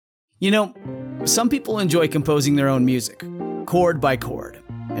You know, some people enjoy composing their own music, chord by chord,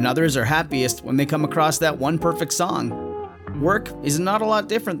 and others are happiest when they come across that one perfect song. Work is not a lot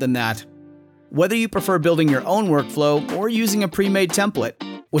different than that. Whether you prefer building your own workflow or using a pre-made template,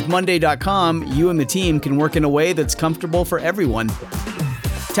 with Monday.com, you and the team can work in a way that's comfortable for everyone.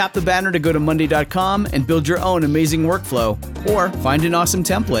 Tap the banner to go to Monday.com and build your own amazing workflow, or find an awesome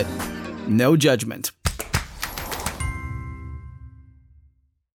template. No judgment.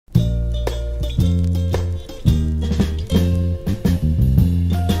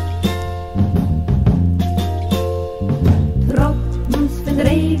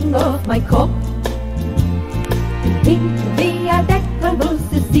 Regen auf mein Kopf. Hinter der Deckelbus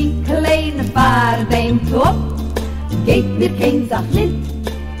ist die kleine Fahrt im Top. Geht mir kein Sach mit,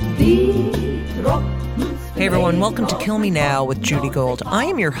 die Hey everyone, welcome to Kill Me Now with Judy Gold. I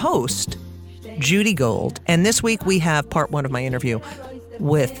am your host, Judy Gold, and this week we have part one of my interview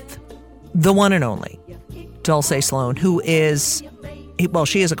with the one and only Dulce Sloan, who is, well,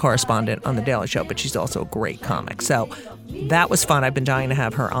 she is a correspondent on The Daily Show, but she's also a great comic. So that was fun. I've been dying to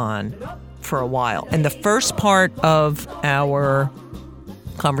have her on for a while. And the first part of our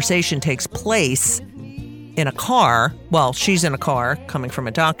conversation takes place in a car. Well, she's in a car coming from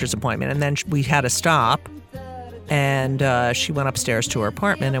a doctor's appointment. And then we had to stop. And she went upstairs to her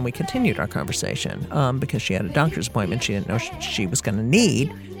apartment and we continued our conversation because she had a doctor's appointment she didn't know she was going to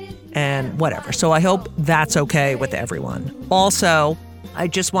need. And whatever. So I hope that's okay with everyone. Also, I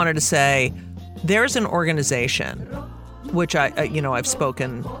just wanted to say there's an organization which I've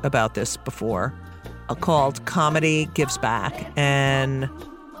spoken about this before, called Comedy Gives Back. And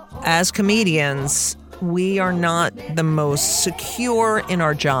as comedians, we are not the most secure in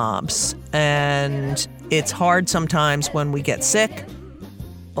our jobs. And it's hard sometimes when we get sick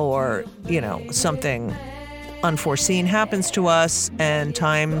or, something unforeseen happens to us and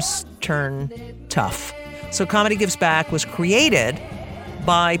times turn tough. So Comedy Gives Back was created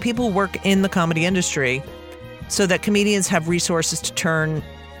by people who work in the comedy industry so that comedians have resources to turn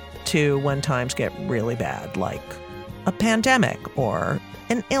to when times get really bad, like a pandemic or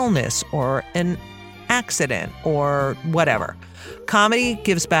an illness or an accident or whatever. Comedy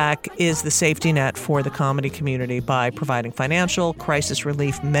Gives Back is the safety net for the comedy community by providing financial, crisis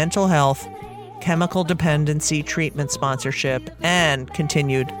relief, mental health, chemical dependency treatment sponsorship, and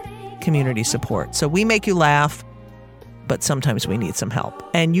continued community support. So we make you laugh, but sometimes we need some help.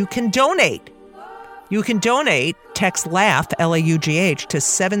 And you can donate. You can donate, text LAUGH, L-A-U-G-H, to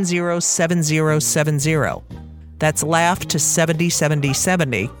 707070. That's LAUGH to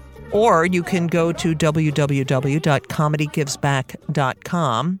 707070. Or you can go to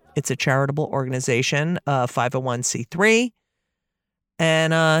www.comedygivesback.com. It's a charitable organization, 501c3,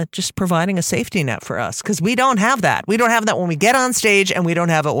 and just providing a safety net for us, because we don't have that. We don't have that when we get on stage, and we don't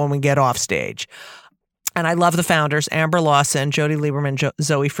have it when we get off stage. And I love the founders, Amber Lawson, Jody Lieberman,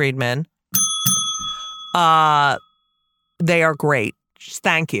 Zoe Friedman. They are great.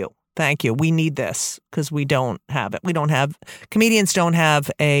 Thank you. Thank you. We need this because we don't have it. Comedians don't have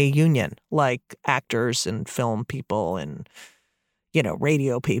a union like actors and film people and,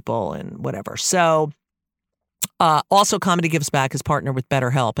 radio people and whatever. So also Comedy Gives Back is partnered with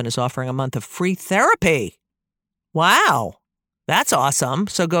BetterHelp and is offering a month of free therapy. Wow. That's awesome.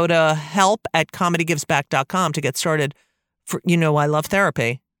 So go to help@comedygivesback.com to get started. I love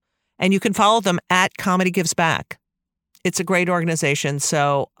therapy. And you can follow them at Comedy Gives Back. It's a great organization.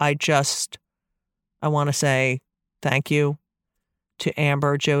 So I want to say thank you to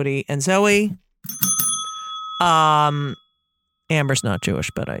Amber, Jody, and Zoe. Amber's not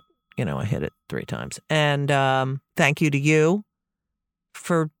Jewish, but I hit it 3 times. And thank you to you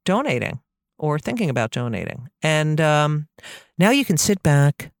for donating or thinking about donating. And now you can sit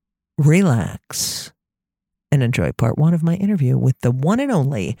back, relax, and enjoy part one of my interview with the one and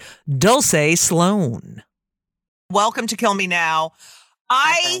only Dulce Sloan. Welcome to Kill Me Now.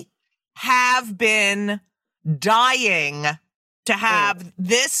 I have been dying to have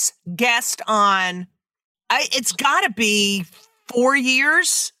this guest on. It's got to be 4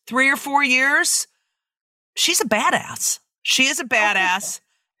 years, 3 or 4 years. She's a badass. She is a badass,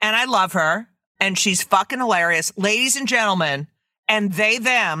 and I love her, and she's fucking hilarious. Ladies and gentlemen, and they,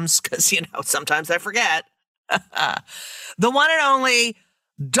 thems, because, sometimes I forget. The one and only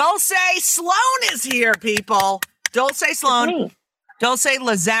Dulce Sloan is here, people. Dulce Sloan. Dulce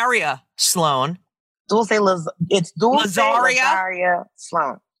Lazaria Sloan. It's Dulce Lazaria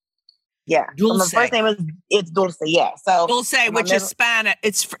Sloan. Yeah. So my first name it's Dulce. Yeah. So Dulce, which is Spanish.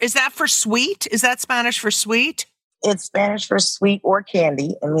 Is that for sweet? Is that Spanish for sweet? It's Spanish for sweet or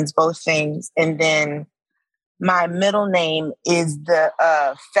candy. It means both things. And then my middle name is the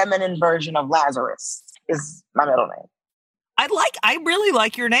feminine version of Lazarus. Is my middle name. I really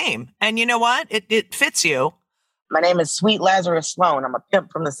like your name, and you know what? It fits you. My name is Sweet Lazarus Sloan. I'm a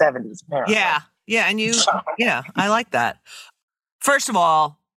pimp from the 70s, apparently. Yeah, and you, yeah, I like that. First of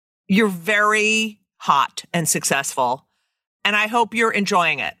all, you're very hot and successful, and I hope you're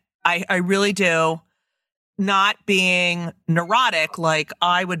enjoying it. I really do. Not being neurotic like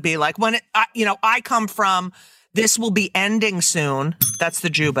I would be, like when I come from, this will be ending soon. That's the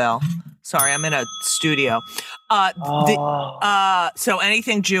Jew bell. Sorry, I'm in a studio. So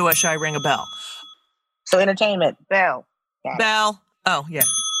anything Jewish, I ring a bell. So entertainment, bell. Yeah. Bell. Oh, yeah.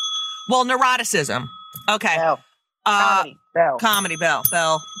 Well, neuroticism. Okay. Bell. Comedy, bell. Comedy, bell.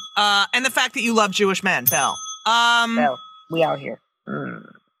 Bell. And the fact that you love Jewish men, bell. Bell. We out here.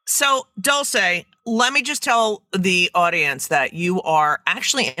 So, Dulce, let me just tell the audience that you are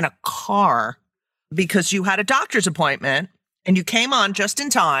actually in a car because you had a doctor's appointment and you came on just in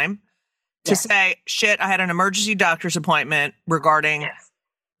time to say, shit, I had an emergency doctor's appointment regarding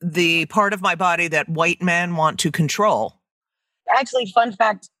the part of my body that white men want to control. Actually, fun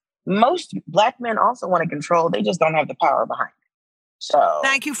fact, most Black men also want to control. They just don't have the power behind it. So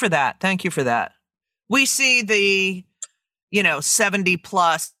Thank you for that. We see the, 70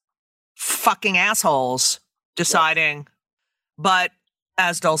 plus fucking assholes deciding, but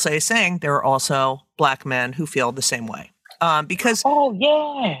as Dulce is saying, there are also Black men who feel the same way. Because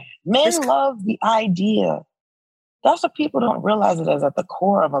men love the idea. That's what people don't realize it is at the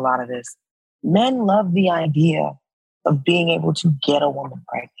core of a lot of this. Men love the idea of being able to get a woman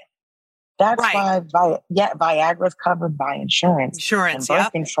pregnant. That's why Viagra's covered by insurance. And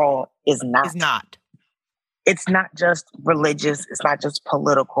birth control is not. It's not just religious. It's not just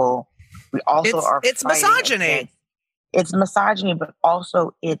political. We also it's misogyny. It's misogyny, but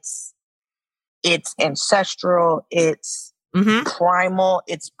also it's ancestral. It's primal.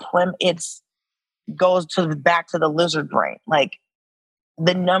 It's goes back to the lizard brain. Like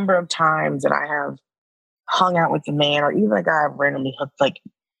the number of times that I have hung out with a man, or even a guy I've randomly hooked, like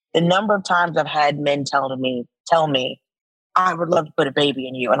the number of times I've had men tell me, I would love to put a baby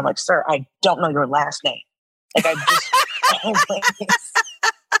in you. And I'm like, sir, I don't know your last name. Like I just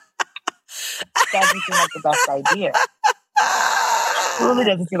doesn't seem like the best idea. Truly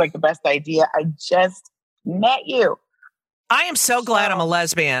doesn't seem like the best idea. I just met you. I am so glad I'm a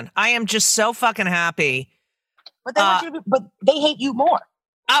lesbian. I am just so fucking happy. But they want you to be, but they hate you more.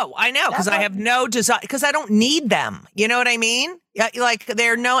 Oh, I know, because I have no desire, because I don't need them. You know what I mean? Like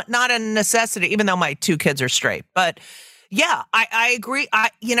they're not a necessity, even though my 2 kids are straight. But yeah, I agree.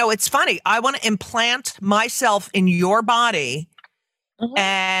 It's funny. I want to implant myself in your body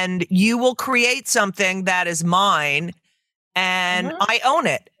and you will create something that is mine and I own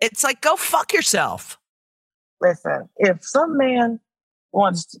it. It's like, go fuck yourself. Listen, if some man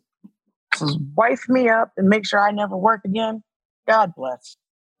wants to wife me up and make sure I never work again, God bless.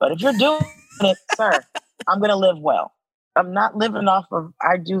 But if you're doing it, sir, I'm going to live well. I'm not living off of,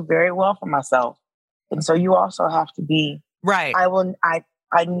 I do very well for myself. And so you also have to be, right.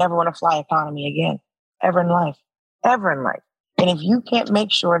 I never want to fly economy again, ever in life. And if you can't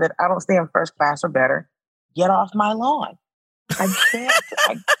make sure that I don't stay in first class or better, get off my lawn. I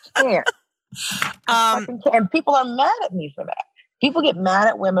can't. And people are mad at me for that. People get mad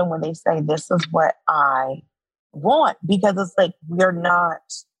at women when they say, this is what I want, because it's like,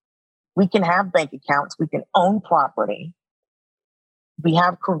 we can have bank accounts, we can own property, we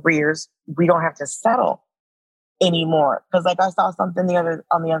have careers, we don't have to settle anymore. Because like I saw something on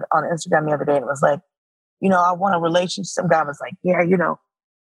Instagram the other day, and it was like, I want a relationship. Some guy was like, yeah,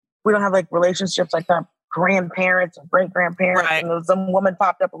 we don't have like relationships like our grandparents or great grandparents. Right. And some woman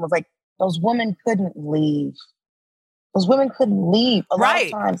popped up and was like, those women couldn't leave. A lot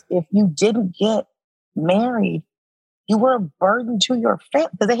of times, if you didn't get married, you were a burden to your family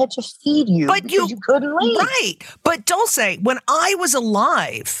because they had to feed you, but you couldn't leave. Right. But Dulce, when I was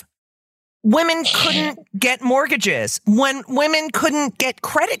alive, women couldn't get mortgages. When women couldn't get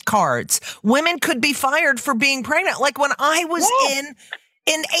credit cards, women could be fired for being pregnant. Like when I was in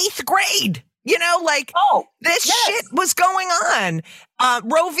 8th grade, this shit was going on.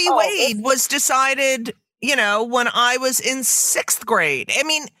 Roe v. Wade was decided, when I was in 6th grade. I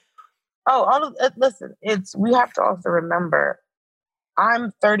mean, listen, we have to also remember,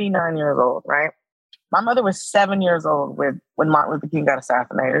 I'm 39 years old, right? My mother was 7 years old when Martin Luther King got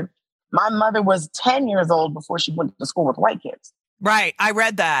assassinated. My mother was 10 years old before she went to school with white kids. Right. I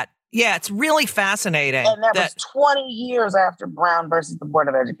read that. Yeah, it's really fascinating. And that was 20 years after Brown versus the Board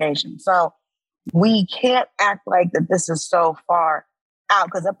of Education. So we can't act like that this is so far out,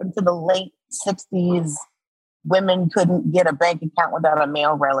 because up into the late 60s, women couldn't get a bank account without a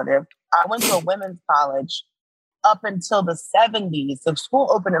male relative. I went to a women's college up until the 70s. The school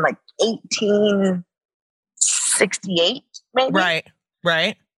opened in like 1868, maybe.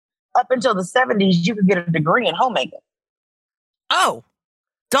 Right. Up until the 70s, you could get a degree in homemaking. Oh,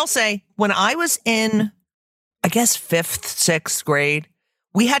 Dulce, when I was in, I guess, 5th, 6th grade,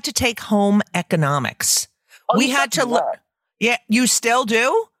 we had to take home economics. We had to learn. Yeah, you still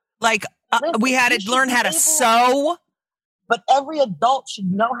do? Like, Listen, we had to learn how to sew. But every adult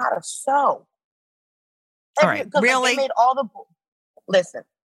should know how to sew. All right, really? Like, they made all the. Listen,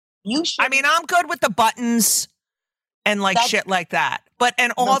 you should. I mean, I'm good with the buttons and like shit like that. But,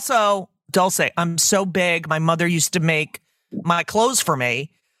 and also, Dulce, I'm so big. My mother used to make my clothes for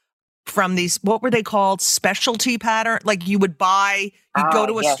me from these, what were they called? Specialty pattern. Like you'd go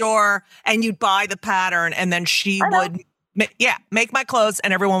to a store and you'd buy the pattern and then she would, make my clothes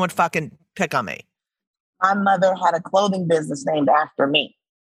and everyone would fucking pick on me. My mother had a clothing business named after me.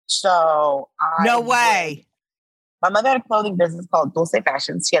 So no way. My mother had a clothing business called Dulce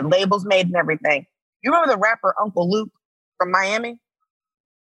Fashions. She had labels made and everything. You remember the rapper Uncle Luke from Miami?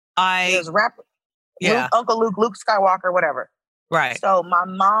 He was a rapper. Yeah. Uncle Luke Skywalker, whatever. Right. So my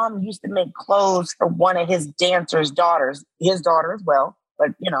mom used to make clothes for one of his dancers' daughters, his daughter as well.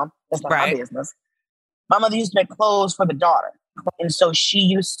 But, that's not my business. My mother used to make clothes for the daughter. And so she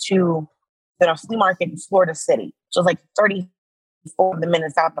used to, at a flea market in Florida City. So it's like 34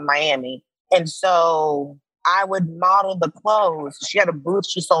 minutes south of Miami. And so I would model the clothes. She had a booth.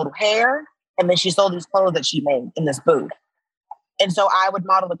 She sold hair. And then she sold these clothes that she made in this booth. And so I would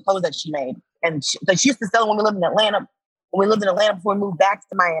model the clothes that she made. And she used to sell them when we lived in Atlanta. When we lived in Atlanta before we moved back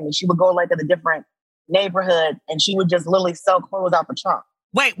to Miami, she would go like to the different neighborhood and she would just literally sell clothes out the trunk.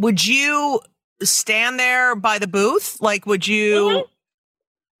 Wait, would you stand there by the booth? Like, would you? Mm-hmm.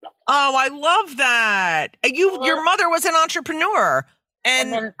 Oh, I love that. Your mother was an entrepreneur.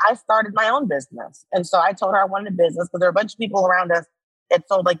 And then I started my own business. And so I told her I wanted a business because there were a bunch of people around us that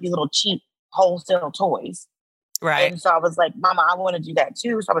sold like these little cheap wholesale toys. Right. And so I was like, Mama, I want to do that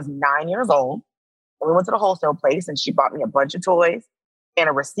too. So I was 9 years old. And we went to the wholesale place and she bought me a bunch of toys and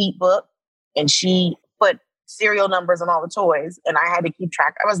a receipt book. And she put serial numbers on all the toys. And I had to keep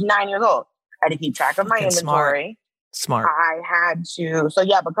track. I was 9 years old. I had to keep track of my inventory. Smart. I had to. So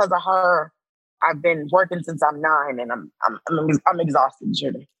yeah, because of her, I've been working since I'm 9 and I'm exhausted,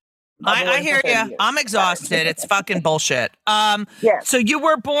 Judy. I hear you. I'm exhausted. It's fucking bullshit. Yes. So you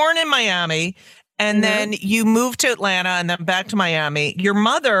were born in Miami and then you moved to Atlanta and then back to Miami. Your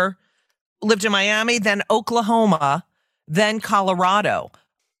mother lived in Miami, then Oklahoma, then Colorado.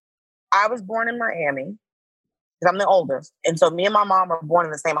 I was born in Miami because I'm the oldest. And so me and my mom were born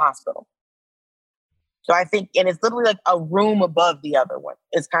in the same hospital. So I think, and it's literally like a room above the other one.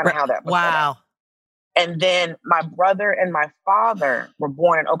 It's kind of how that was. Wow. And then my brother and my father were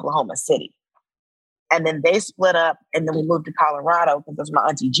born in Oklahoma City. And then they split up and then we moved to Colorado because that's where my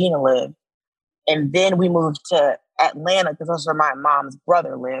Auntie Gina lived. And then we moved to Atlanta because that's where my mom's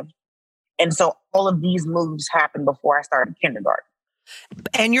brother lived. And so all of these moves happened before I started kindergarten.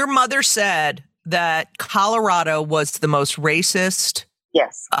 And your mother said that Colorado was the most racist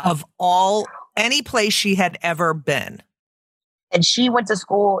of any place she had ever been. And she went to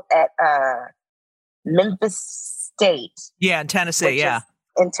school at Memphis State. Yeah, in Tennessee,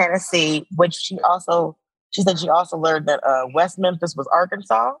 In Tennessee, which she said she also learned that West Memphis was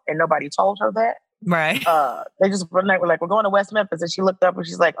Arkansas and nobody told her that. Right. They just one night were like, we're going to West Memphis. And she looked up and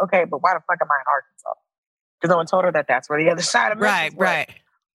she's like, okay, but why the fuck am I in Arkansas? Because no one told her that that's where the other side of Memphis was. Right.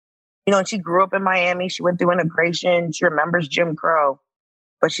 And she grew up in Miami. She went through integration. She remembers Jim Crow.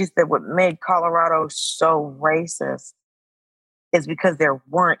 But she said what made Colorado so racist is because there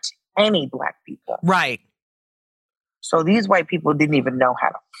weren't any Black people. Right. So these white people didn't even know how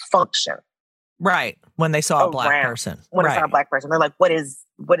to function. Right. When they saw a Black person. When they saw a Black person. They're like, what is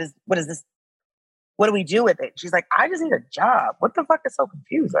this? What do we do with it? She's like, I just need a job. What the fuck is so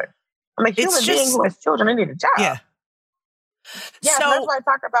confusing? I'm a human being who has children. I need a job. Yeah. Yeah, so that's why I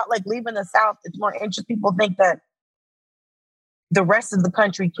talk about like leaving the South. It's more interesting. People think that the rest of the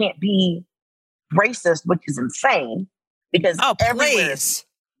country can't be racist, which is insane because everywhere is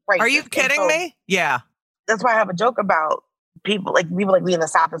racist. Are you kidding me? Yeah. That's why I have a joke about people like me in the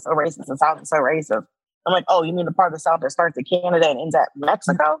South is so racist and South is so racist. I'm like, oh, you mean the part of the South that starts at Canada and ends at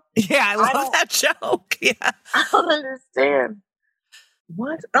Mexico? Yeah, I love that joke. Yeah. I don't understand.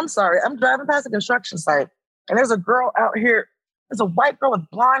 What? I'm sorry. I'm driving past a construction site and there's a girl out here. There's a white girl with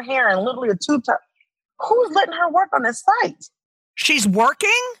blonde hair and literally a tube top. Who's letting her work on this site? She's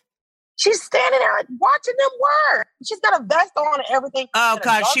working? She's standing there like watching them work. She's got a vest on and everything. Oh, and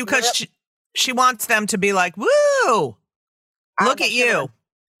gosh. She wants them to be like, woo, look at you.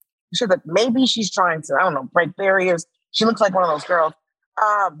 Maybe she's trying to, I don't know, break barriers. She looks like one of those girls.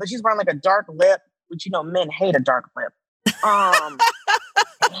 But she's wearing like a dark lip, which, men hate a dark lip.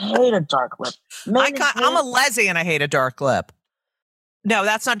 Hate a dark lip. I'm a lesbian and I hate a dark lip. No,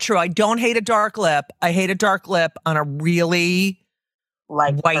 that's not true. I don't hate a dark lip. I hate a dark lip on a really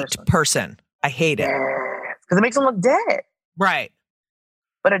white person. I hate it. Because it makes them look dead. Right.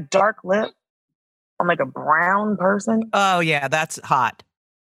 But a dark lip on like a brown person. Oh, yeah, that's hot.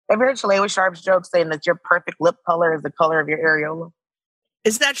 Have you heard Shalewa Sharp's joke saying that your perfect lip color is the color of your areola?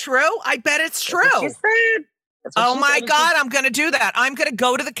 Is that true? I bet it's true. That's what she said. Oh my God, I'm going to do that. I'm going to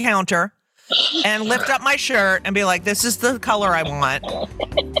go to the counter and lift up my shirt and be like, this is the color I want.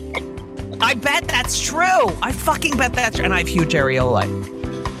 I bet that's true. I fucking bet that's true. And I have huge areola.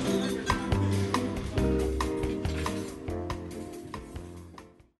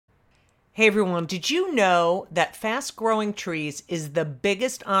 Hey everyone, did you know that Fast Growing Trees is the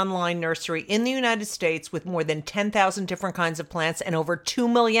biggest online nursery in the United States with more than 10,000 different kinds of plants and over 2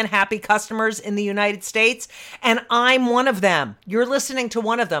 million happy customers in the United States? And I'm one of them. You're listening to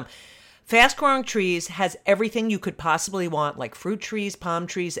one of them. Fast Growing Trees has everything you could possibly want, like fruit trees, palm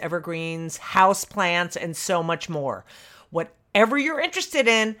trees, evergreens, house plants, and so much more. Whatever you're interested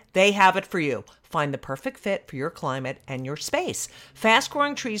in, they have it for you. Find the perfect fit for your climate and your space. Fast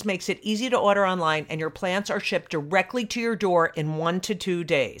Growing Trees makes it easy to order online, and your plants are shipped directly to your door in 1 to 2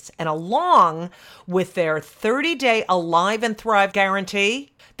 days. And along with their 30-day Alive and Thrive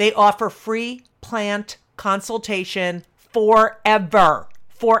guarantee, they offer free plant consultation forever.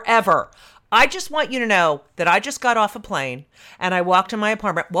 Forever. I just want you to know that I just got off a plane and I walked in my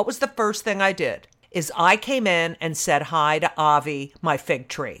apartment. What was the first thing I did? Is I came in and said hi to Avi, my fig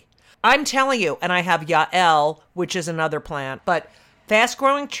tree. I'm telling you, and I have Yael, which is another plant, but Fast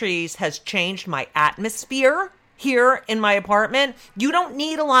Growing Trees has changed my atmosphere here in my apartment. You don't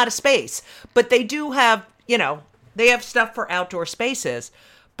need a lot of space, but they do have, they have stuff for outdoor spaces.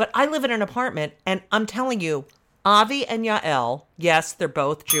 But I live in an apartment, and I'm telling you, Avi and Yael, yes, they're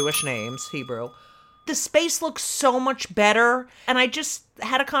both Jewish names, Hebrew. The space looks so much better. And I just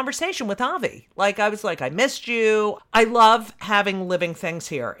had a conversation with Avi. I was like, I missed you. I love having living things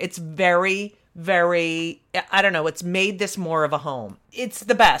here. It's very, very, I don't know, it's made this more of a home. It's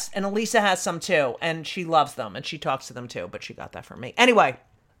the best. And Elisa has some too. And she loves them. And she talks to them too. But she got that from me. Anyway,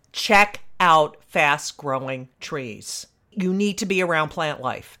 check out Fast Growing Trees. You need to be around plant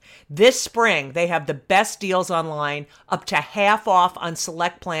life. This spring, they have the best deals online, up to half off on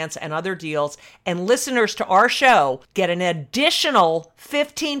select plants and other deals. And listeners to our show get an additional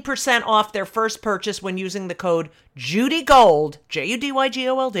 15% off their first purchase when using the code JudyGold,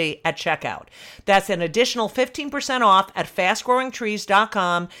 JUDYGOLD, at checkout. That's an additional 15% off at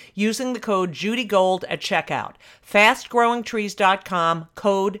fastgrowingtrees.com using the code JudyGold at checkout. Fastgrowingtrees.com,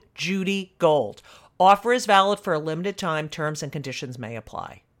 code JudyGold. Offer is valid for a limited time. Terms and conditions may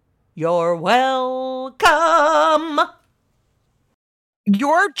apply. You're welcome.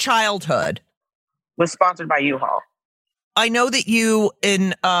 Your childhood was sponsored by U-Haul. I know that you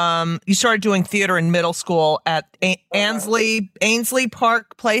you started doing theater in middle school at Ainsley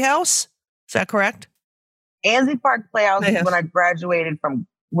Park Playhouse. Is that correct? Ainsley Park Playhouse is when I graduated from,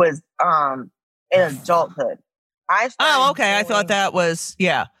 was in adulthood. I thought that was,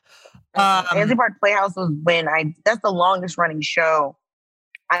 yeah. Ainsley Park Playhouse was when that's the longest running show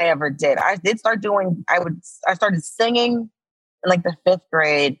I ever did. I did start doing, I started singing in like the 5th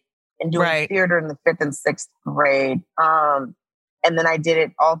grade and doing theater in the 5th and 6th grade. And then I did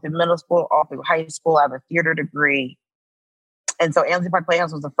it all through middle school, all through high school. I have a theater degree. And so Ainsley Park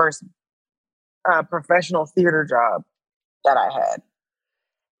Playhouse was the first professional theater job that I had.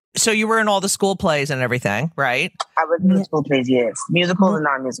 So you were in all the school plays and everything, right? I was in the school plays, yes. Musicals and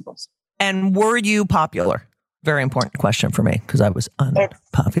non-musicals. And were you popular? Very important question for me because I was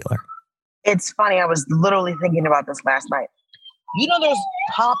unpopular. It's funny. I was literally thinking about this last night. There's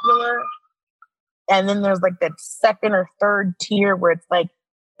popular, and then there's like that second or third tier where it's like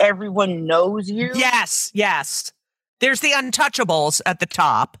everyone knows you. Yes. There's the untouchables at the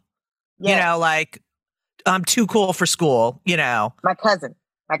top. Yes. Like I'm too cool for school. My cousin,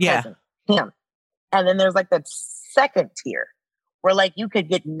 him. And then there's like that second tier where like you could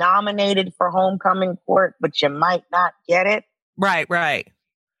get nominated for homecoming court, but you might not get it. Right. I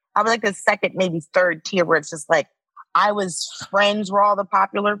was like the second, maybe third tier where it's just like I was friends with all the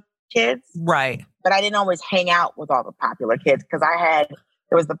popular kids. Right. But I didn't always hang out with all the popular kids because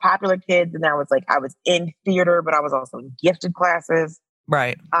there was the popular kids and I was in theater, but I was also in gifted classes.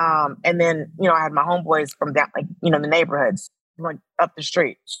 Right. And then, I had my homeboys from that, the neighborhoods. like up the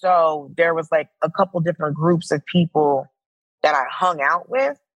street. So there was like a couple different groups of people that I hung out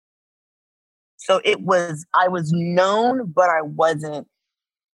with. So I was known, but I wasn't,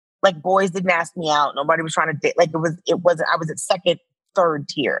 like, boys didn't ask me out. Nobody was trying to date. Like, I was at second, third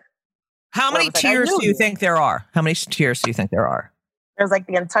tier. How many tiers do you think there are? How many tiers do you think there are? There's like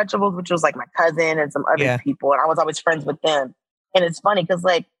the Untouchables, which was like my cousin and some other people. And I was always friends with them. And it's funny because,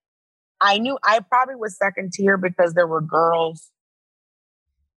 like, I knew I probably was second tier because there were girls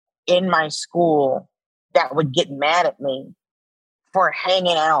in my school that would get mad at me for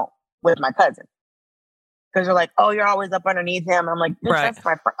hanging out with my cousin. Because they're like, oh, you're always up underneath him. I'm like, that's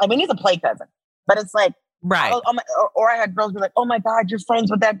my friend. I mean, he's a play cousin. But it's like, or I had girls be like, oh my God, you're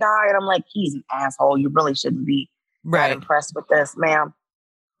friends with that guy. And I'm like, he's an asshole. You really shouldn't be that impressed with this, ma'am.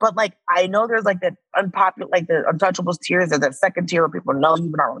 But like, I know there's like that unpopular, like the Untouchables tiers. There's that second tier where people know you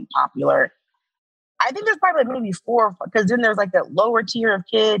but not really popular. I think there's probably like maybe 4, because then there's like that lower tier of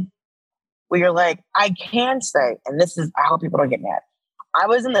kid where you're like, I can say, and this is, I hope people don't get mad. I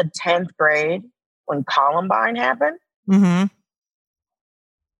was in the 10th grade when Columbine happened. Mm-hmm.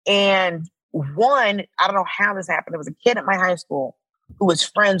 And I don't know how this happened. There was a kid at my high school who was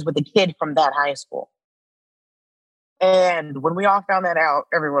friends with a kid from that high school. And when we all found that out,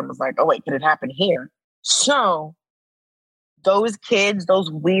 everyone was like, oh, wait, could it happen here? So those kids, those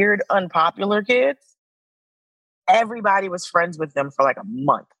weird, unpopular kids, everybody was friends with them for like a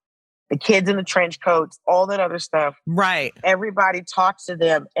month. The kids in the trench coats, all that other stuff. Right. Everybody talked to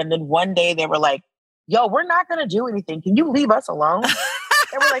them. And then one day they were like, yo, we're not going to do anything. Can you leave us alone?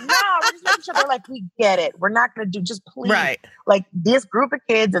 And we're like, no, we're just making sure. They're like, we get it. We're not going to do, just please. Right. Like this group of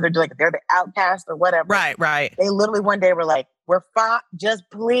kids, and they're the outcast or whatever. Right. They literally one day were like, we're fine. Just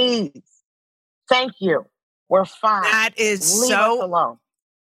please. Thank you. We're fine. That is leave us alone.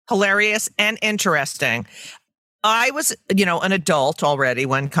 Hilarious and interesting. I was, an adult already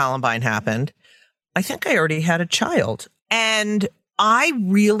when Columbine happened. I think I already had a child. And I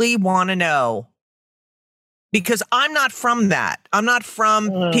really want to know, because I'm not from that. I'm not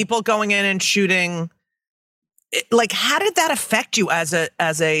from people going in and shooting. Like, how did that affect you as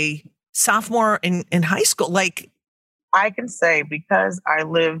a sophomore in high school? Like, I can say because I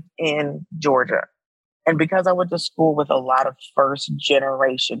lived in Georgia and because I went to school with a lot of first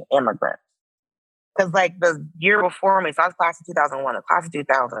generation immigrants. Because like the year before me, so I was class of 2001, the class of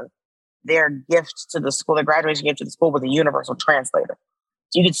 2000, their gift to the school, their graduation gift to the school was a universal translator.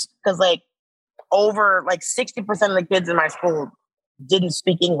 So you could, because like over like 60% of the kids in my school didn't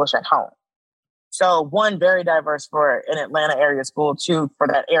speak English at home. So one, very diverse for an Atlanta area school, two, for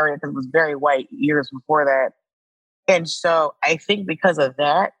that area because it was very white years before that. And so I think because of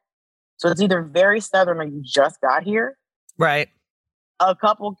that, so it's either very Southern or you just got here. Right. There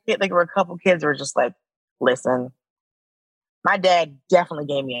were a couple kids who were just like, listen, my dad definitely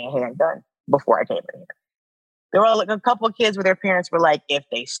gave me a handgun before I came in here. There were like a couple of kids where their parents were like, if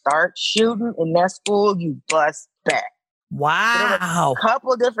they start shooting in that school, you bust back. Wow. So there were a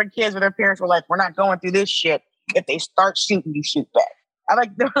couple of different kids where their parents were like, we're not going through this shit. If they start shooting, you shoot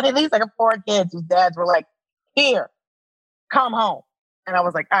back. There were at least like 4 kids whose dads were like, here, come home. And I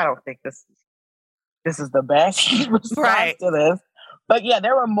was like, I don't think this is the best response to this. But yeah,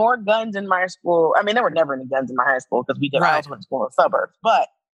 there were more guns in my school. I mean, there were never any guns in my high school because I also went to school in the suburbs. But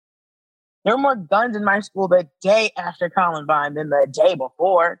there were more guns in my school the day after Columbine than the day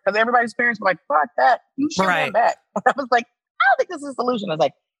before. Because everybody's parents were like, fuck that. You shoot him back. And I was like, I don't think this is a solution. I was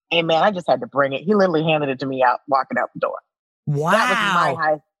like, hey man, I just had to bring it. He literally handed it to me walking out the door.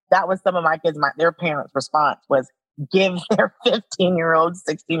 Wow. That was some of my kids, their parents' response was give their 15-year-old,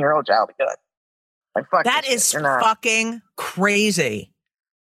 16-year-old child a gun. Like, fuck that is fucking crazy.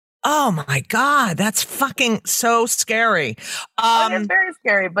 Oh my God, that's fucking so scary. It's very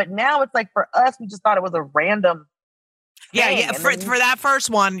scary, but now it's like for us, we just thought it was a random thing. Yeah. For that first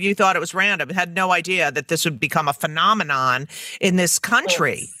one, you thought it was random. Had no idea that this would become a phenomenon in this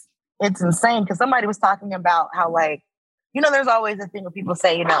country. It's insane because somebody was talking about how, like, there's always a thing where people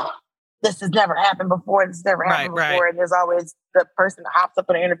say, this has never happened before. This has never happened before. Right. And there's always the person that hops up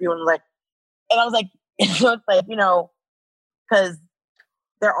in an interview and like, and I was like, it's like, because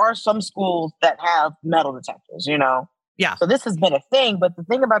there are some schools that have metal detectors, Yeah. So this has been a thing. But the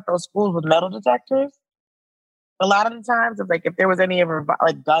thing about those schools with metal detectors, a lot of the times, if there was any ever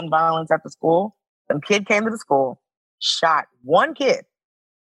like gun violence at the school, some kid came to the school, shot one kid,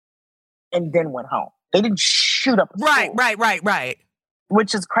 and then went home. They didn't shoot up the school. Right.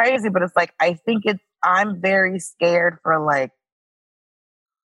 Which is crazy, but it's like, I think I'm very scared for like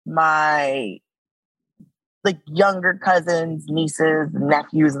my like younger cousins, nieces,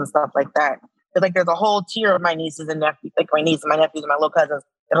 nephews, and stuff like that. It's like there's a whole tier of my nieces and nephews, like my niece and my nephews and my little cousins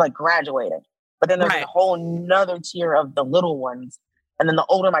that are like graduating. But then there's a whole nother tier of the little ones. And then the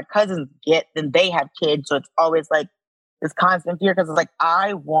older my cousins get, then they have kids. So it's always like this constant fear because it's like,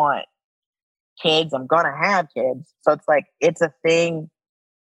 I want kids. I'm going to have kids. So it's like, it's a thing.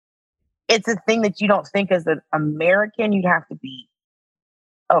 It's a thing that you don't think as an American you'd have to be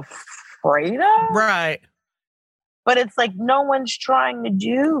afraid of. Right. But it's like no one's trying to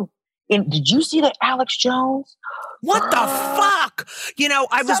do. And did you see that Alex Jones? What the fuck? You know,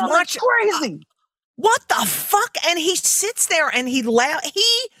 I was watching. Crazy. What the fuck? And he sits there and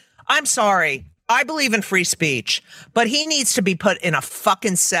I'm sorry. I believe in free speech, but he needs to be put in a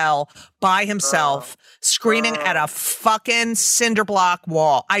fucking cell by himself, screaming at a fucking cinder block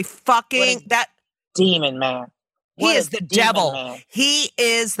wall. That demon, man. He is the devil. Man. He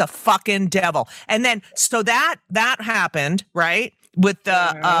is the fucking devil. And then, so that happened, right? With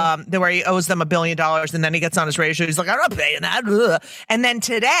the where he owes them $1 billion, and then he gets on his radio show. He's like, I'm not paying that. Ugh. And then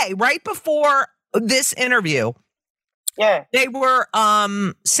today, right before this interview, they were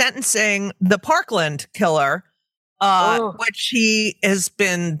sentencing the Parkland killer, which he has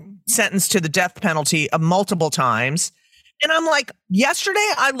been sentenced to the death penalty multiple times. And I'm like, yesterday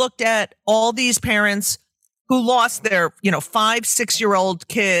I looked at all these parents who lost their, 5-6-year-old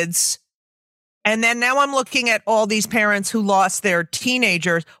kids. And then now I'm looking at all these parents who lost their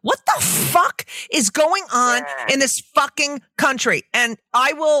teenagers. What the fuck is going on in this fucking country? And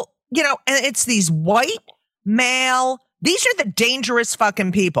I will, and it's these white male, these are the dangerous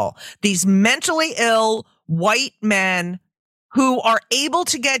fucking people. These mentally ill white men who are able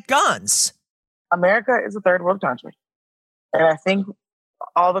to get guns. America is a third world country. And I think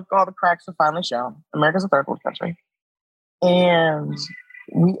all the cracks are finally shown. America's a third world country. And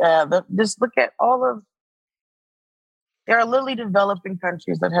we just look at there are literally developing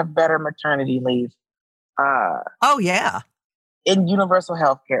countries that have better maternity leave. In universal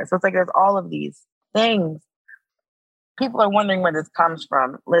health care. So it's like there's all of these things. People are wondering where this comes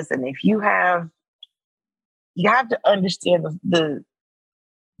from. Listen, if you have to understand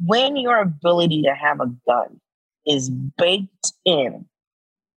when your ability to have a gun is baked in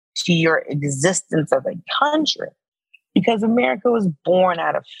to your existence as a country, because America was born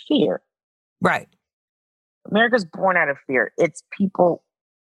out of fear. Right. America's born out of fear. It's people,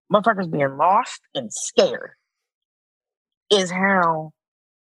 motherfuckers being lost and scared is how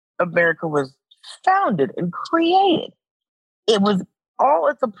America was founded and created. It was all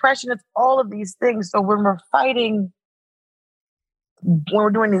its oppression. It's all of these things. So when we're fighting, when we're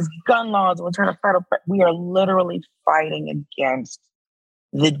doing these gun laws, and we're trying to fight, we are literally fighting against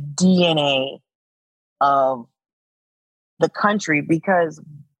the DNA of the country, because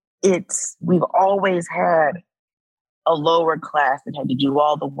we've always had a lower class that had to do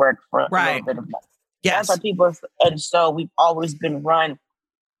all the work for a little bit of money. Yes. That's why and so we've always been run.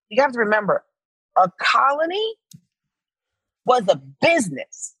 You have to remember, a colony was a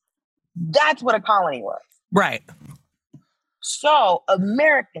business. That's what a colony was. Right. So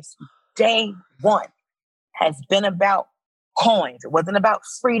America's day one has been about coins. It wasn't about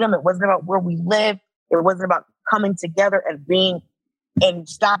freedom. It wasn't about where we live. It wasn't about coming together and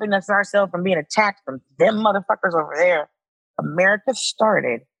stopping ourselves from being attacked from them motherfuckers over there. America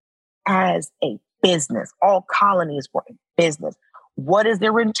started as a business. All colonies were a business. What is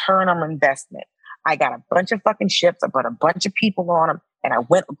their return on investment? I got a bunch of fucking ships. I put a bunch of people on them, and I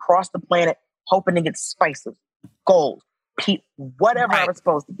went across the planet hoping to get spices, gold, whatever I was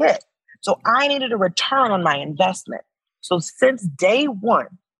supposed to get. So I needed a return on my investment. So since day one,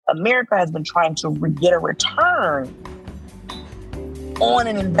 America has been trying to get a return on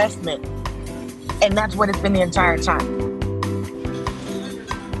an investment. And that's what it's been the entire time.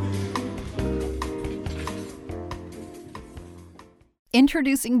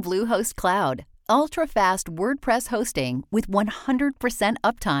 Introducing Bluehost Cloud, ultra-fast WordPress hosting with 100%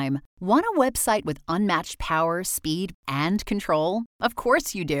 uptime. Want a website with unmatched power, speed, and control? Of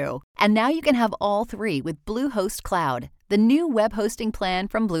course you do. And now you can have all three with Bluehost Cloud, the new web hosting plan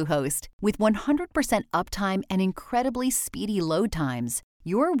from Bluehost. With 100% uptime and incredibly speedy load times,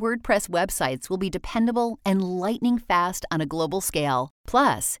 your WordPress websites will be dependable and lightning fast on a global scale.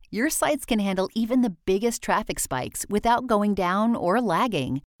 Plus, your sites can handle even the biggest traffic spikes without going down or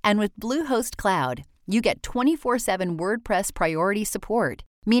lagging. And with Bluehost Cloud, you get 24/7 WordPress priority support,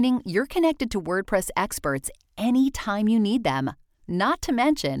 meaning you're connected to WordPress experts anytime you need them. Not to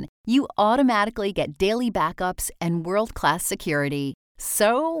mention, you automatically get daily backups and world-class security.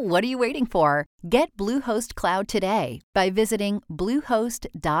 So, what are you waiting for? Get Bluehost Cloud today by visiting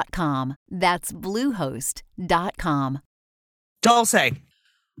Bluehost.com. That's Bluehost.com. Dulce,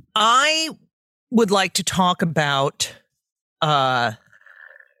 I would like to talk about, I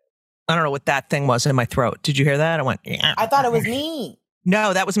don't know what that thing was in my throat. Did you hear that? I went, yeah. I thought it was me.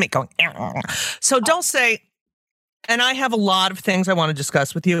 No, that was me going. So Dulce, and I have a lot of things I want to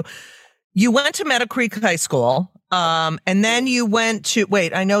discuss with you. You went to Meadow Creek High School, and then you went to,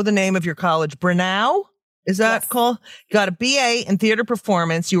 wait, I know the name of your college, Brunel? Is that called? You got a BA in theater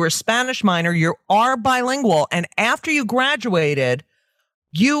performance. You were a Spanish minor. You are bilingual. And after you graduated,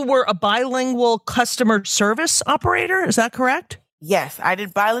 you were a bilingual customer service operator. Is that correct? Yes, I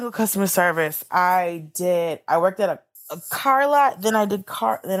did bilingual customer service. I worked at a car lot, then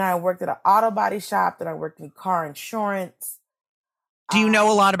I worked at an auto body shop, then I worked in car insurance. Do you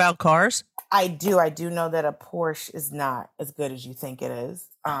know a lot about cars? I do. I do know that a Porsche is not as good as you think it is.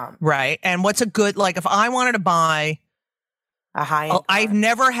 Right. And what's a good, like if I wanted to buy a high-end car? I've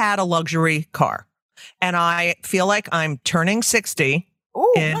never had a luxury car. And I feel like I'm turning 60.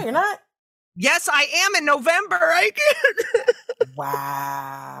 Ooh, no, you're not. Yes, I am in November.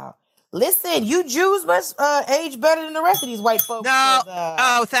 Wow. Listen, you Jews must age better than the rest of these white folks. No.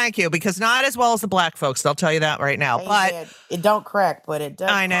 Oh, thank you. Because not as well as the black folks. They'll tell you that right now. But it don't crack, but it does.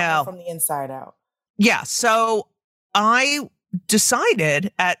 I know. From the inside out. Yeah. So I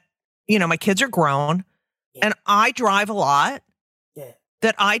decided my kids are grown and I drive a lot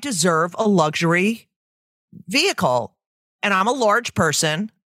that I deserve a luxury vehicle. And I'm a large person.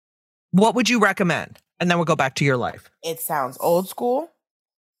 What would you recommend? And then we'll go back to your life. It sounds old school.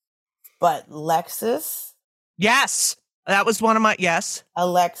 But Lexus. Yes. That was one of my, yes. A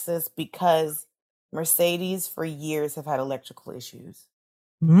Lexus, because Mercedes for years have had electrical issues.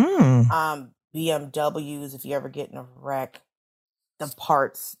 BMWs, if you ever get in a wreck, the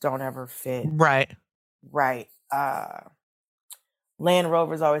parts don't ever fit. Right. Land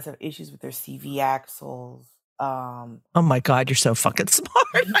Rovers always have issues with their CV axles. Oh my God, you're so fucking smart.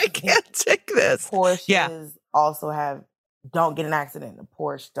 I can't take this. Porsches also don't get an accident. A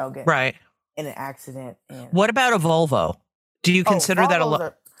Porsche don't get in an accident. What about a Volvo? Do you consider that a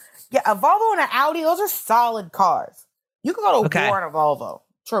a Volvo and an Audi, those are solid cars. You can go to war in a Volvo,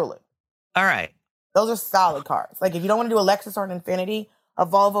 truly. All right. Those are solid cars. Like if you don't want to do a Lexus or an Infiniti, a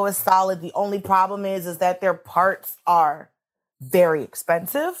Volvo is solid. The only problem is that their parts are very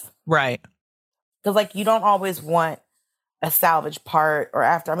expensive. Right. Because like you don't always want a salvage part or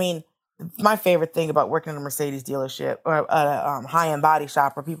after. I mean, my favorite thing about working in a Mercedes dealership or a high-end body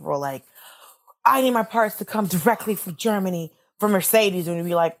shop where people were like, I need my parts to come directly from Germany, from Mercedes. And you'd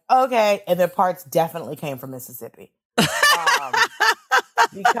be like, okay. And their parts definitely came from Mississippi.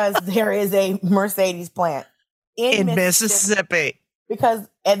 Because there is a Mercedes plant in Mississippi.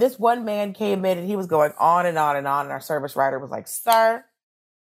 And this one man came in and he was going on and on and on. And our service writer was like, sir,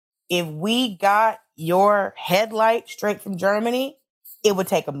 if we got your headlight straight from Germany, it would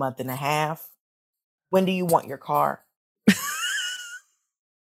take a month and a half. When do you want your car?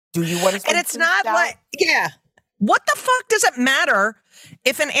 Do you want to? And it's not like, what the fuck does it matter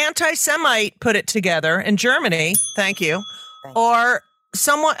if an anti-Semite put it together in Germany? Thank you. Or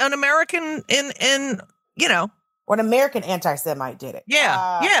an American or an American anti-Semite did it.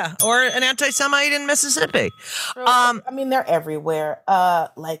 Or an anti-Semite in Mississippi. I mean, they're everywhere.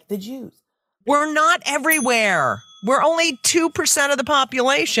 Like the Jews. We're not everywhere. We're only 2% of the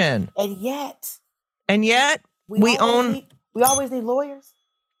population. And yet we always need lawyers.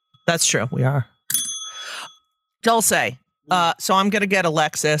 That's true. We are. Dulce. So I'm going to get a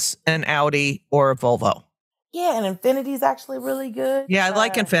Lexus, an Audi, or a Volvo. Yeah, and Infinity's actually really good. Yeah, I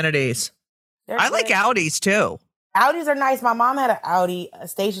like Infinities. I like Audis too. Audis are nice. My mom had an Audi, a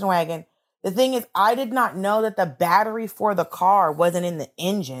station wagon. The thing is, I did not know that the battery for the car wasn't in the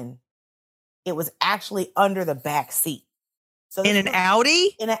engine. It was actually under the back seat. So in an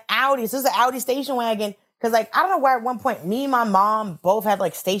Audi? In an Audi. So this is an Audi station wagon. Because, like, I don't know why at one point, me and my mom both had,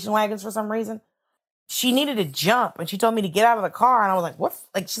 like, station wagons for some reason. She needed to jump, and she told me to get out of the car. And I was like, what?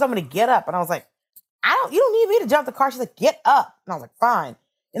 Like, she told me to get up. And I was like, you don't need me to jump the car. She's like, get up. And I was like, fine.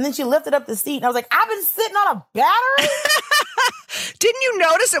 And then she lifted up the seat. And I was like, I've been sitting on a battery? Didn't you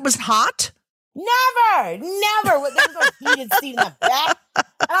notice it was hot? Never. There was no heated seat in the back.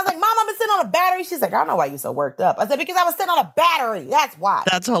 And I was like, Mom, I've been sitting on a battery. She's like, I don't know why you're so worked up. I said, because I was sitting on a battery. That's why.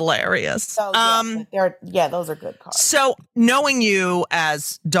 That's hilarious. So, those are good cars. So knowing you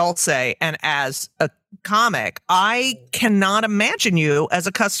as Dulce and as a comic, I cannot imagine you as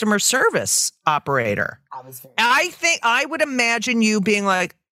a customer service operator. I think I would imagine you being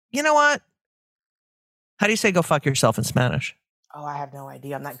like, you know what? How do you say go fuck yourself in Spanish? Oh, I have no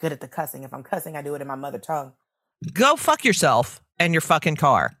idea. I'm not good at the cussing. If I'm cussing, I do it in my mother tongue. Go fuck yourself and your fucking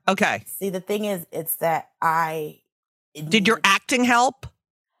car. Okay. See, the thing is, it's that Did your acting help?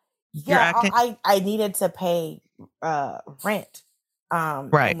 You're acting? I needed to pay rent.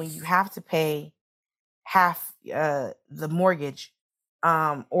 Right. And when you have to pay half the mortgage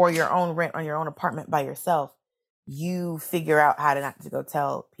or your own rent on your own apartment by yourself, you figure out how to not to go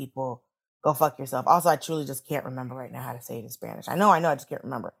tell people, go fuck yourself. Also, I truly just can't remember right now how to say it in Spanish. I know, I just can't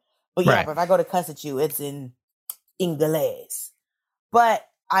remember. But yeah, Right. but if I go to cuss at you, it's in Inglés. But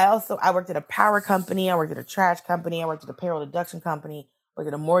I worked at a power company. I worked at a trash company. I worked at a payroll deduction company. Worked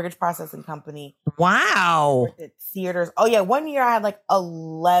at a mortgage processing company. Wow. Worked at theaters. Oh yeah, one year I had like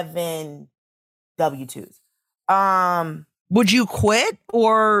 11 W-2s. Would you quit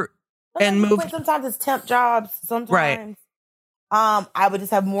or and sometimes you move? quit, sometimes it's temp jobs. Sometimes, Right. I would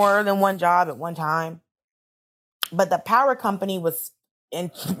just have more than one job at one time. But the power company was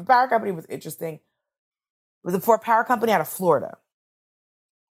interesting. It was for a power company out of Florida,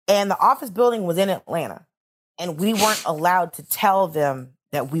 and the office building was in Atlanta, and we weren't allowed to tell them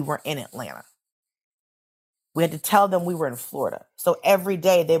that we were in Atlanta. We had to tell them we were in Florida. So every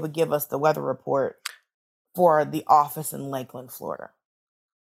day they would give us the weather report for the office in Lakeland, Florida.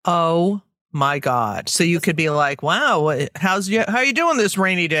 Oh my God. So you could be like, wow, how are you doing this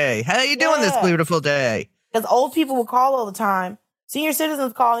rainy day? How are you doing this Yeah. beautiful day? Because old people would call all the time. Senior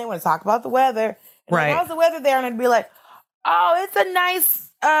citizens call and want to talk about the weather. And Right. how's the weather there? And I'd be like, oh, it's a nice,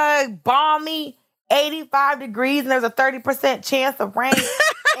 balmy 85 degrees and there's a 30% chance of rain.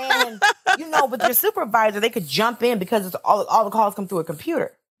 And, with your supervisor, they could jump in because it's all the calls come through a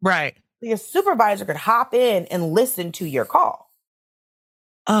computer. Right. So your supervisor could hop in and listen to your call.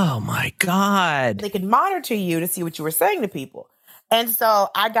 Oh my God. They could monitor you to see what you were saying to people. And so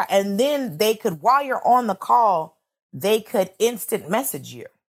and then they could, while you're on the call, they could instant message you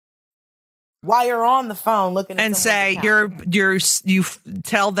while you're on the phone looking at And say someone's you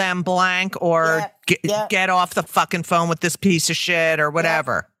tell them blank or get off the fucking phone with this piece of shit or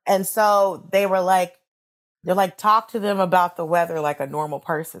whatever. And so they're like, talk to them about the weather like a normal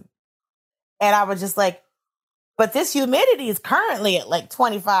person. And I was just like, but this humidity is currently at like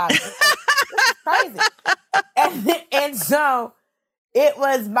 25. This is crazy. And so it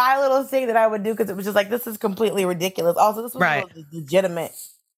was my little thing that I would do because it was just like, this is completely ridiculous. Also, this was a legitimate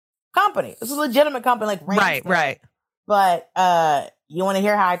company. This was a legitimate company, like Randstad. Right. But you want to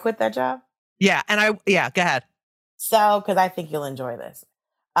hear how I quit that job? Yeah, go ahead. So, because I think you'll enjoy this.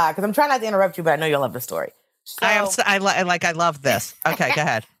 Because I'm trying not to interrupt you, but I know you'll love the story. So, I love this. Okay, go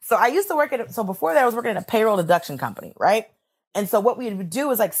ahead. So I used to work before that I was working at a payroll deduction company, right? And so what we would do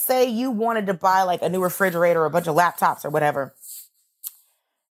is like, say you wanted to buy like a new refrigerator or a bunch of laptops or whatever,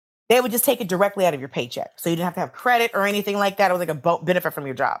 they would just take it directly out of your paycheck. So you didn't have to have credit or anything like that. It was like a benefit from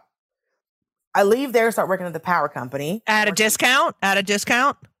your job. I leave there, start working at the power company. At a discount?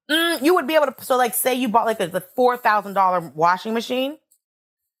 You would be able to, so like say you bought like the $4,000 washing machine,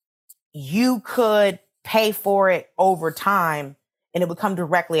 you could pay for it over time and it would come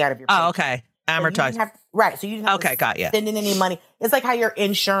directly out of your paycheck. Oh, okay. Amortized. So you didn't have to got you. send in any money. It's like how your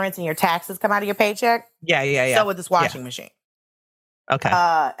insurance and your taxes come out of your paycheck. Yeah. So with this washing machine. Okay.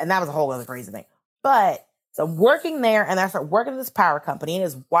 And that was a whole other crazy thing. But so I'm working there and I start working at this power company and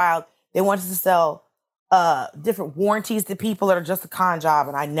it's wild. They wanted to sell different warranties to people that are just a con job.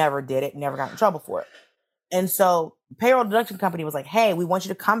 And I never did it, never got in trouble for it. And so payroll deduction company was like, hey, we want you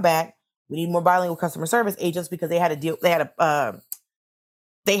to come back. We need more bilingual customer service agents because they had a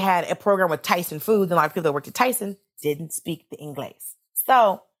program with Tyson Foods, and a lot of people that worked at Tyson didn't speak the English.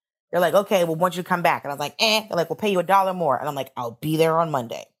 So they're like, okay, we want you to come back. And I was like, They're like, we'll pay you $1 more. And I'm like, I'll be there on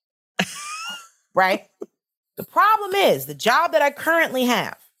Monday. Right? The problem is the job that I currently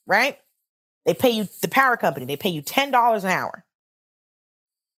have, right? They pay you, the power company, they pay you $10 an hour.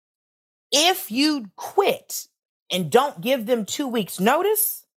 If you quit and don't give them 2 weeks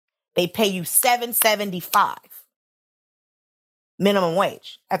notice, they pay you $7.75 minimum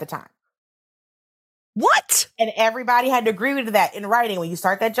wage at the time. What? And everybody had to agree to that in writing when you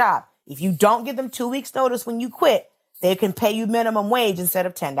start that job. If you don't give them 2 weeks notice when you quit, they can pay you minimum wage instead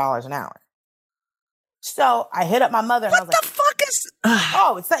of $10 an hour. So I hit up my mother and I was like, what the fuck is?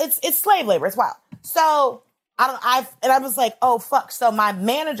 Oh, it's slave labor. It's wild. So I was like, oh fuck. So my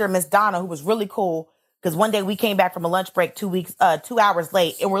manager, Miss Donna, who was really cool, because one day we came back from a lunch break 2 hours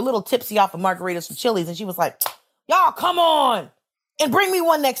late, and we're a little tipsy off of margaritas from Chili's, and she was like, y'all come on and bring me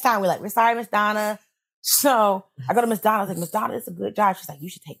one next time. We're sorry, Miss Donna. So I go to Miss Donna. I was like, Miss Donna, it's a good job. She's like, you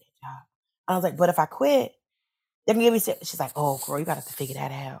should take that job. I was like, but if I quit, they're gonna give me. She's like, oh girl, you gotta figure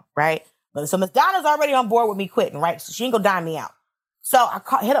that out, right? But so Miss Donna's already on board with me quitting, right? So she ain't gonna dime me out. So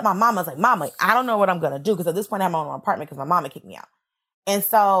I hit up my mama. I was like, Mama, I don't know what I'm gonna do because at this point I'm on my apartment because my mama kicked me out. And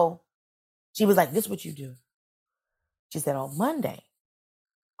so she was like, this is what you do. She said, on Monday,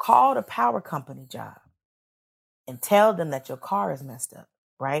 call the power company job and tell them that your car is messed up,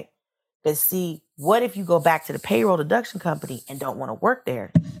 right? Because see, what if you go back to the payroll deduction company and don't want to work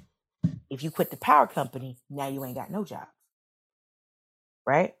there? If you quit the power company, now you ain't got no job,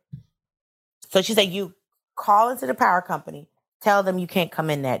 right? So she said, you call into the power company, tell them you can't come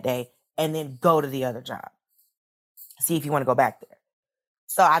in that day, and then go to the other job. See if you want to go back there.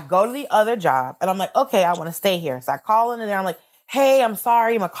 So I go to the other job, and I'm like, okay, I want to stay here. So I call into there. I'm like, hey, I'm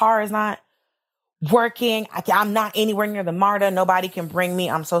sorry. My car is not working. I'm not anywhere near the MARTA. Nobody can bring me.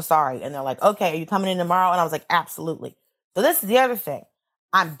 I'm so sorry. And they're like, okay, are you coming in tomorrow? And I was like, absolutely. So this is the other thing.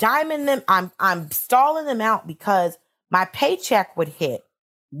 I'm diming them. I'm stalling them out because my paycheck would hit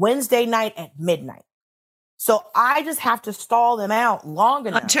Wednesday night at midnight. So I just have to stall them out long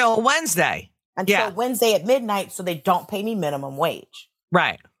enough. Until Wednesday. Until Wednesday at midnight so they don't pay me minimum wage.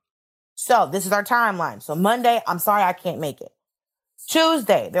 Right. So this is our timeline. So Monday, I'm sorry, I can't make it.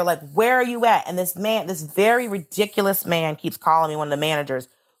 Tuesday, they're like, where are you at? And this very ridiculous man keeps calling me, one of the managers,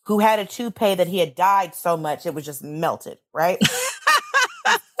 who had a toupee that he had dyed so much it was just melted, right?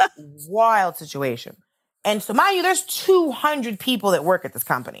 Wild situation. And so mind you, there's 200 people that work at this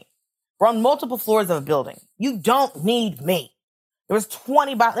company. We're on multiple floors of a building. You don't need me. There was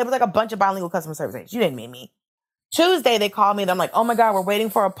like a bunch of bilingual customer service agents. You didn't need me. Tuesday, they called me and I'm like, oh my God, we're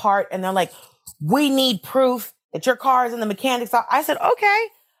waiting for a part. And they're like, we need proof that your car is in the mechanic's office. I said, okay.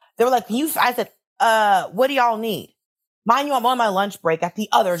 They were like, I said, what do y'all need? Mind you, I'm on my lunch break at the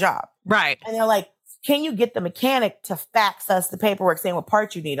other job. Right. And they're like, can you get the mechanic to fax us the paperwork saying what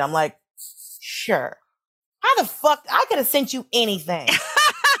parts you need? I'm like, sure. How the fuck? I could have sent you anything.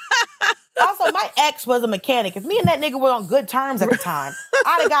 Also, my ex was a mechanic. If me and that nigga were on good terms at the time,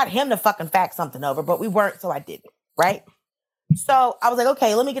 I'd have got him to fucking fax something over, but we weren't, so I did it, right? So I was like,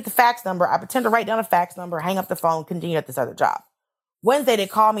 okay, let me get the fax number. I pretend to write down a fax number, hang up the phone, continue at this other job. Wednesday, they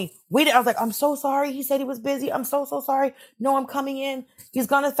called me. I was like, I'm so sorry. He said he was busy. I'm so sorry. No, I'm coming in. He's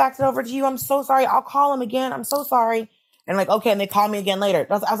going to fax it over to you. I'm so sorry. I'll call him again. I'm so sorry. And like, okay. And they call me again later.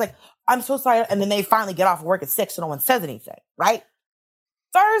 I was like, I'm so sorry. And then they finally get off work at 6, so no one says anything, right?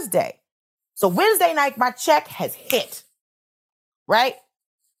 Thursday. So Wednesday night, my check has hit, right?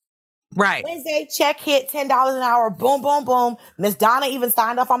 Right. Wednesday, check hit, $10 an hour. Boom, boom, boom. Miss Donna even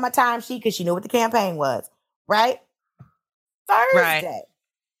signed off on my timesheet because she knew what the campaign was, right? Thursday. Right.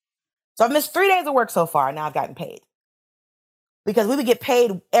 So I've missed 3 days of work so far. Now I've gotten paid. Because we would get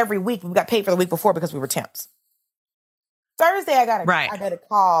paid every week. We got paid for the week before because we were temps. Thursday, I got a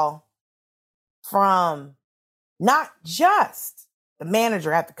call from not just the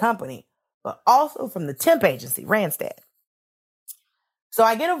manager at the company, but also from the temp agency, Randstad. So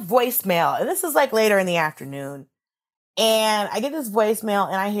I get a voicemail, and this is like later in the afternoon. And I get this voicemail,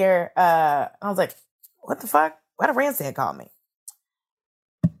 and I hear, I was like, what the fuck? Why did Randstad call me?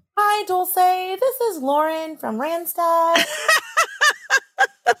 Hi, Dulce. This is Lauren from Randstad.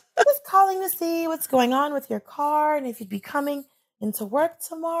 Just calling to see what's going on with your car and if you'd be coming into work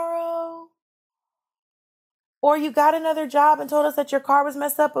tomorrow. Or you got another job and told us that your car was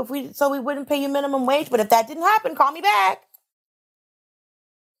messed up so we wouldn't pay you minimum wage. But if that didn't happen, call me back.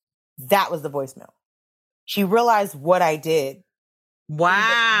 That was the voicemail. She realized what I did.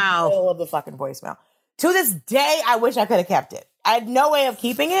 Wow. In the middle of the fucking voicemail. To this day, I wish I could have kept it. I had no way of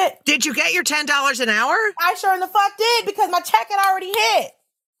keeping it. Did you get your $10 an hour? I sure in the fuck did because my check had already hit.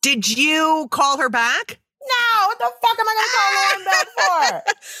 Did you call her back? No, what the fuck am I going to call Lauren back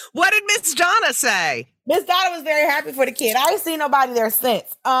for? What did Miss Donna say? Miss Donna was very happy for the kid. I ain't seen nobody there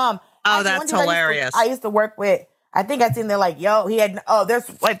since. That's hilarious. I used to work with, I think I seen there like,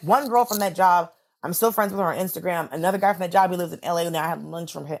 there's like one girl from that job. I'm still friends with her on Instagram. Another guy from that job, he lives in LA now. I had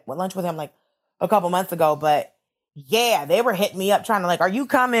lunch with him like a couple months ago. But yeah, they were hitting me up trying to like, are you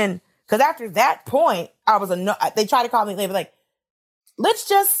coming? Because after that point, they tried to call me. They were like, let's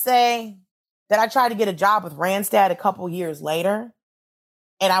just say that I tried to get a job with Randstad a couple years later.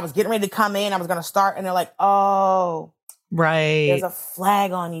 And I was getting ready to come in. I was going to start. And they're like, oh, right. There's a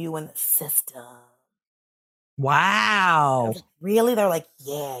flag on you in the system. Wow. Like, really? They're like,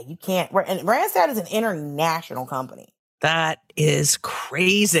 yeah, you can't. And Randstad is an international company. That is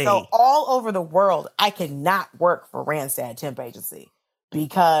crazy. So all over the world, I cannot work for Randstad Temp Agency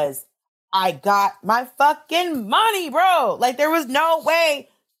because I got my fucking money, bro. Like there was no way.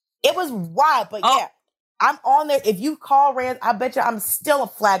 It was wild, but yeah. I'm on there. If you call Rand, I bet you I'm still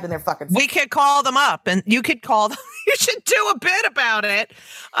flagged in their fucking system. We could call them up and you could call them. You should do a bit about it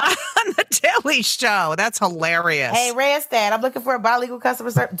on the Daily Show. That's hilarious. Hey, Randstad, I'm looking for a bilingual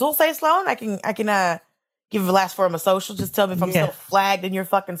customer service. Dulce Sloan, I can give you the last four of my social. Just tell me if I'm still flagged in your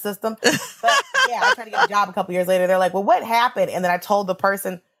fucking system. But yeah, I tried to get a job a couple years later. They're like, well, what happened? And then I told the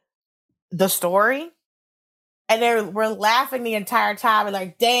person, the story. And they were laughing the entire time and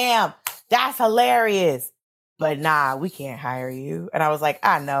like, damn, that's hilarious. But nah, we can't hire you. And I was like,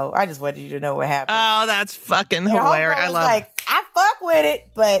 I know. I just wanted you to know what happened. Oh, that's fucking hilarious. I love it. I fuck with it,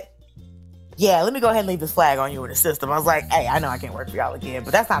 but yeah, let me go ahead and leave this flag on you in the system. I was like, hey, I know I can't work for y'all again,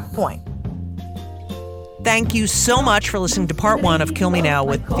 but that's not the point. Thank you so much for listening to part 1 of Kill Me Now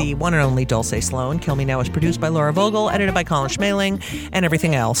with the one and only Dulce Sloan. Kill Me Now is produced by Laura Vogel, edited by Colin Schmaling, and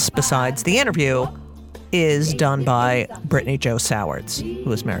everything else besides the interview is done by Brittany Jo Sowards,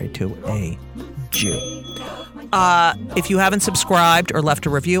 who is married to a Jew. If you haven't subscribed or left a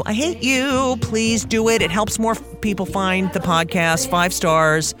review, I hate you. Please do it. It helps more people find the podcast. 5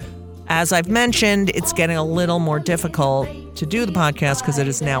 stars. As I've mentioned, it's getting a little more difficult to do the podcast because it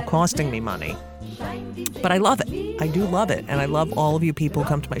is now costing me money. But I love it. I do love it. And I love all of you people who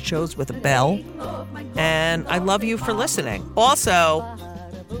come to my shows with a bell. And I love you for listening. Also,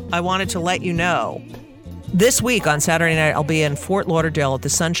 I wanted to let you know, this week on Saturday night, I'll be in Fort Lauderdale at the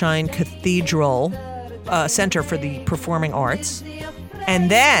Sunshine Cathedral Center for the Performing Arts.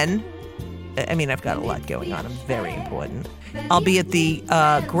 And then, I mean, I've got a lot going on. I'm very important. I'll be at the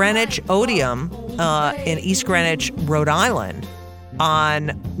Greenwich Odeum in East Greenwich, Rhode Island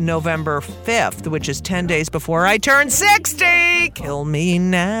on November 5th, which is 10 days before I turn 60. Kill me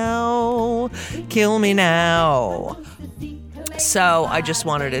now. Kill me now. So I just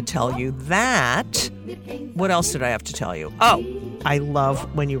wanted to tell you that. What else did I have to tell you? Oh, I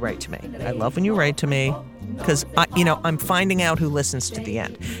love when you write to me. I love when you write to me because, I'm finding out who listens to the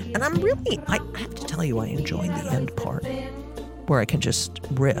end. And I have to tell you, I enjoy the end part where I can just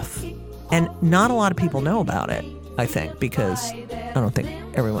riff. And not a lot of people know about it, I think, because I don't think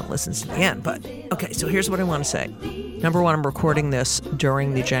everyone listens to the end. But, okay, so here's what I want to say. Number one, I'm recording this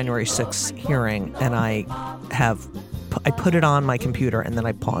during the January 6th hearing, and I put it on my computer and then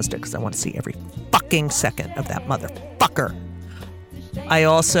I paused it because I want to see every fucking second of that motherfucker.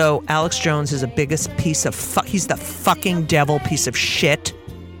 Alex Jones is the biggest piece of he's the fucking devil piece of shit.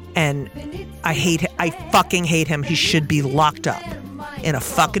 And I fucking hate him. He should be locked up in a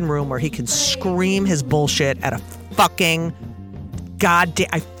fucking room where he can scream his bullshit at a fucking goddamn.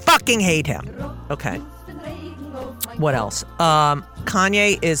 I fucking hate him. Okay. What else?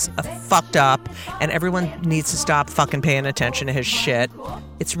 Kanye is fucked up, and everyone needs to stop fucking paying attention to his shit.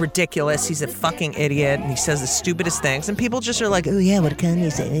 It's ridiculous. He's a fucking idiot, and he says the stupidest things, and people just are like, oh yeah, what did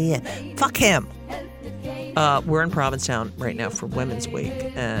Kanye say? Oh, yeah. Fuck him. We're in Provincetown right now for Women's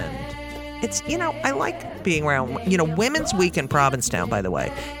Week, and it's, I like being around, Women's Week in Provincetown, by the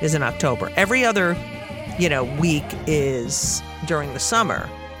way, is in October. Every other, week is during the summer,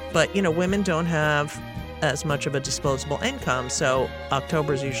 but, women don't have as much of a disposable income, so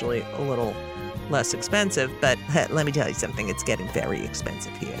October is usually a little less expensive, but let me tell you something, it's getting very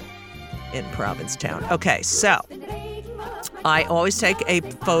expensive here in Provincetown. Okay, so I always take a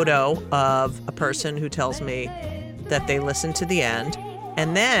photo of a person who tells me that they listen to the end,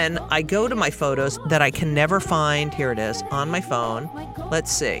 and then I go to my photos that I can never find, here it is, on my phone.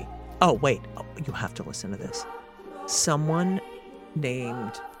 Let's see. Oh, wait, you have to listen to this. Someone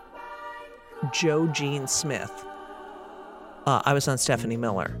named Joe Jean Smith. I was on Stephanie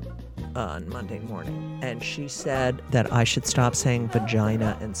Miller on Monday morning, and she said that I should stop saying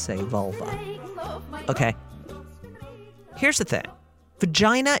vagina and say vulva. Okay. Here's the thing.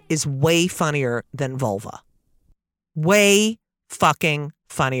 Vagina is way funnier than vulva. Way fucking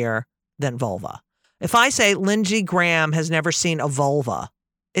funnier than vulva. If I say Lindsey Graham has never seen a vulva,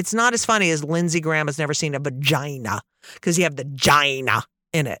 it's not as funny as Lindsey Graham has never seen a vagina, because you have the gina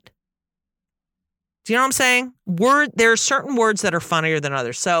in it. Do you know what I'm saying? There are certain words that are funnier than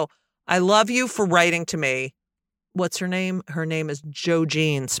others. So I love you for writing to me. What's her name? Her name is Jo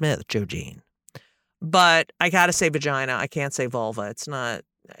Jean Smith. Jo Jean. But I got to say vagina. I can't say vulva. It's not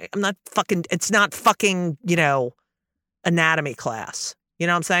fucking, anatomy class. You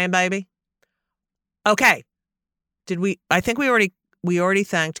know what I'm saying, baby? Okay. I think we already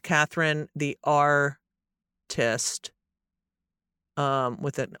thanked Catherine, the artist,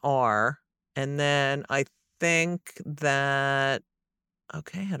 with an R. And then I think that,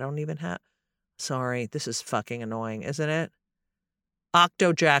 okay, I don't even have, sorry, this is fucking annoying, isn't it?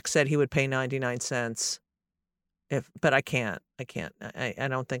 Octojack said he would pay 99 cents but I can't. I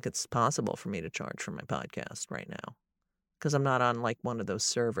don't think it's possible for me to charge for my podcast right now because I'm not on like one of those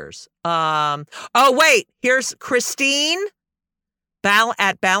servers. Oh, wait, here's Christine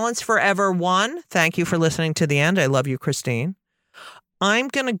at Balance Forever 1. Thank you for listening to the end. I love you, Christine. I'm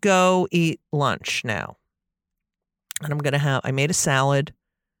going to go eat lunch now. And I made a salad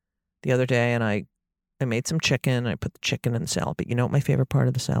the other day and I I made some chicken. I put the chicken in the salad. But you know what my favorite part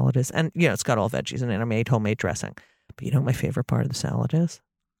of the salad is? And, you know, it's got all veggies in it. I made homemade dressing. But you know what my favorite part of the salad is?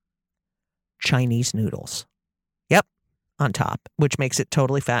 Chinese noodles. Yep, on top, which makes it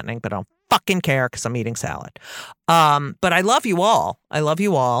totally fattening, but I don't fucking care because I'm eating salad. But I love you all. I love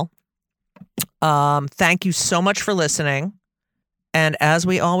you all. Thank you so much for listening. And as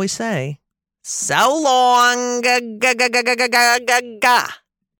we always say, so long.